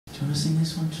you want to sing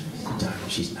this one, Tracy?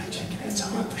 Don't, she's not checking it, so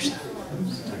I'll push that.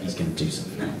 He's going to do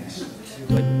something like this.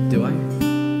 Do I?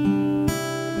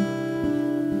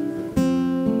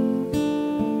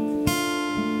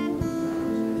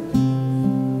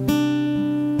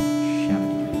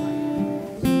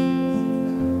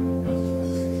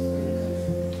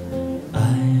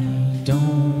 I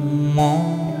don't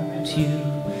want you,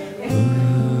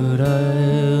 but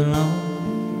I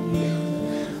love you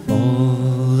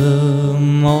all the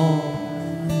more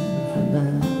for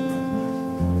that.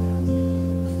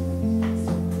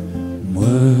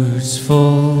 Words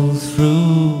fall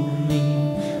through me,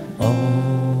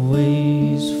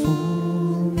 always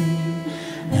for me,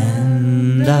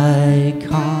 and I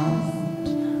can't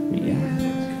react.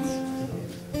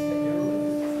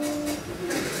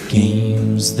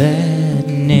 Games that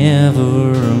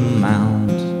never amount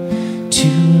to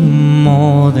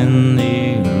more than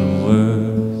they're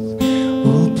worth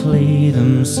will play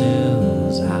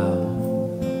themselves out.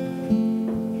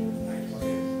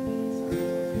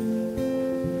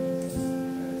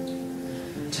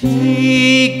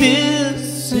 Take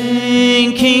this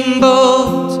sinking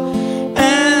boat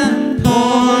and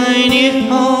point it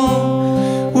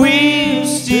home. We've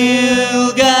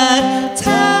still got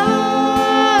time.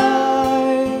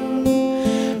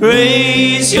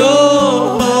 Raise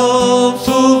your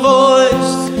hopeful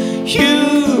voice.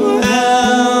 You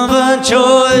have a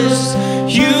choice.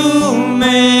 You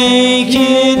make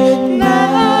it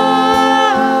now.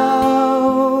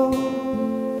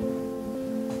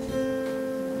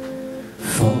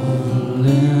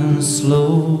 Falling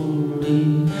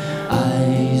slowly,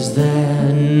 eyes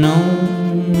that know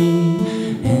me,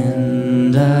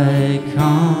 and I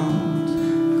can't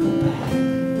go back.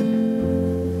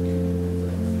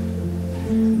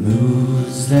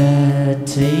 Moves that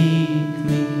take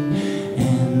me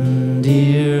and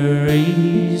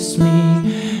erase me,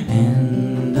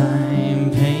 and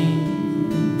I'm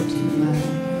painting black.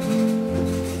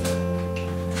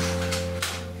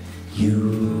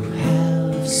 You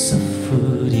have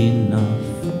suffered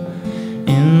enough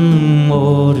in the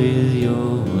war with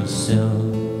yourself.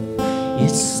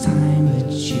 It's time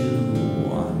that you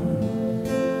won.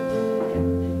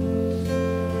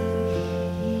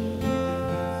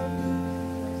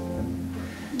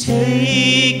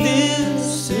 Take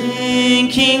this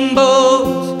sinking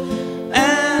boat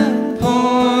and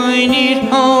point it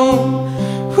home.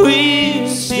 We've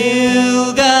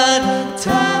still got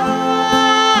time.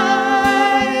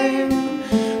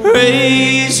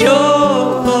 Raise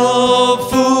your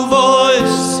hopeful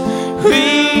voice.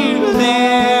 We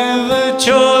live a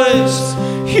choice.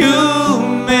 You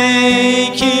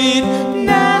make it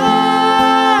now.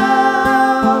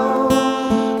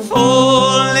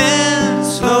 Falling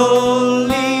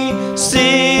slowly,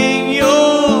 sing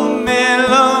your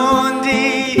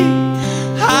melody.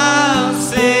 I'll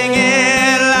sing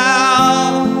it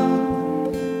loud.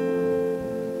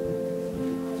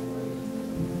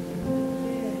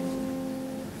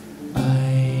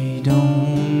 I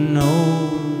don't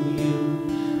know you,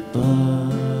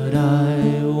 but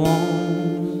I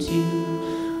want you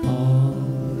all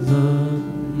the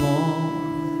more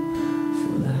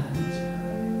for that.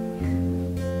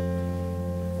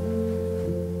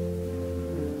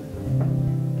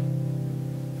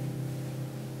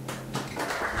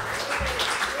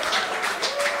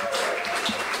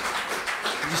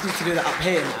 You just need to do that up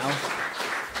here now.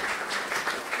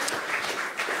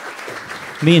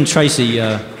 Me and Tracy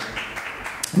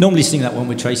normally sing that one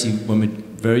with Tracy when we're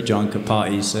very drunk at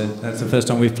parties. That's the first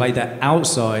time we've played that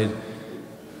outside.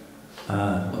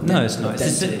 No, it's not.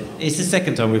 It's the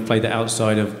second time we've played that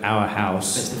outside of our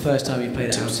house. It's the first time you played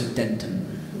it out of Denton.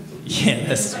 Yeah,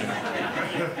 that's.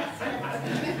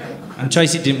 And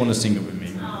Tracy didn't want to sing it with me.